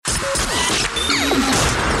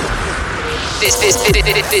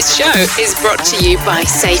This show is brought to you by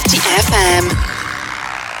Safety FM.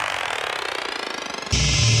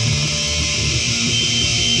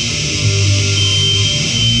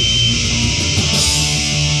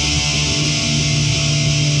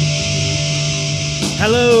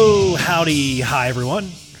 Hello, howdy, hi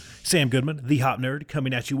everyone. Sam Goodman, the Hop Nerd,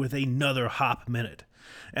 coming at you with another Hop Minute.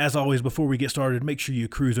 As always, before we get started, make sure you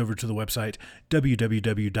cruise over to the website,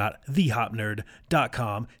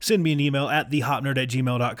 www.thehopnerd.com. Send me an email at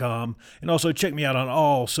thehopnerd@gmail.com. And also check me out on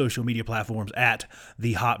all social media platforms at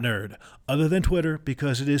The Hop Nerd. Other than Twitter,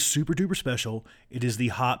 because it is super duper special, it is The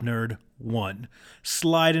Hop Nerd 1.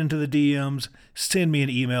 Slide into the DMs, send me an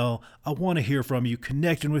email. I want to hear from you,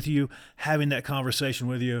 connecting with you, having that conversation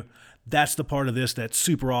with you. That's the part of this that's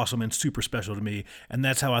super awesome and super special to me, and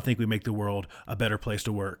that's how I think we make the world a better place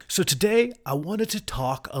to work. So today, I wanted to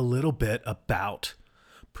talk a little bit about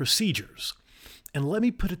procedures. And let me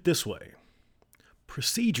put it this way.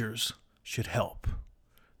 Procedures should help.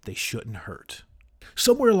 They shouldn't hurt.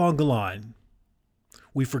 Somewhere along the line,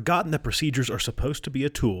 we've forgotten that procedures are supposed to be a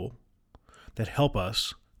tool that help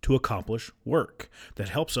us to accomplish work, that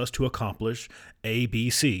helps us to accomplish A, B,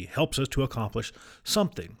 C, helps us to accomplish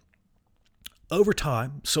something. Over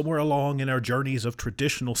time, somewhere along in our journeys of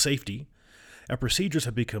traditional safety, our procedures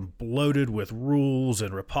have become bloated with rules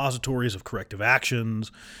and repositories of corrective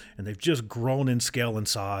actions, and they've just grown in scale and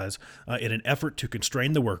size in an effort to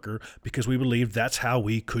constrain the worker because we believed that's how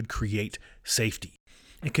we could create safety.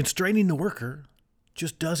 And constraining the worker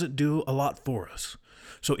just doesn't do a lot for us.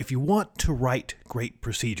 So if you want to write great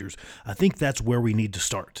procedures, I think that's where we need to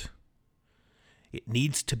start. It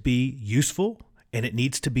needs to be useful, and it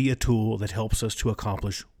needs to be a tool that helps us to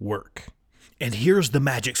accomplish work. And here's the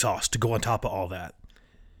magic sauce to go on top of all that.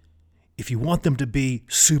 If you want them to be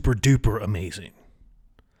super duper amazing,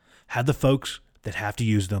 have the folks that have to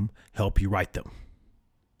use them help you write them.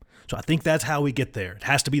 So I think that's how we get there. It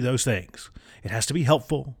has to be those things. It has to be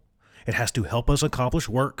helpful. It has to help us accomplish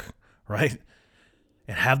work, right?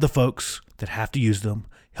 And have the folks that have to use them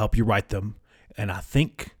help you write them. And I'm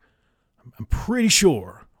pretty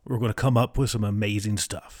sure we're going to come up with some amazing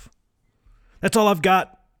stuff. That's all I've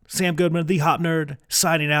got. Sam Goodman, the Hop Nerd,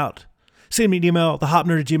 signing out. Send me an email,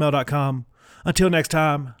 thehopnerd@gmail.com. Until next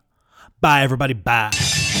time, bye everybody, bye.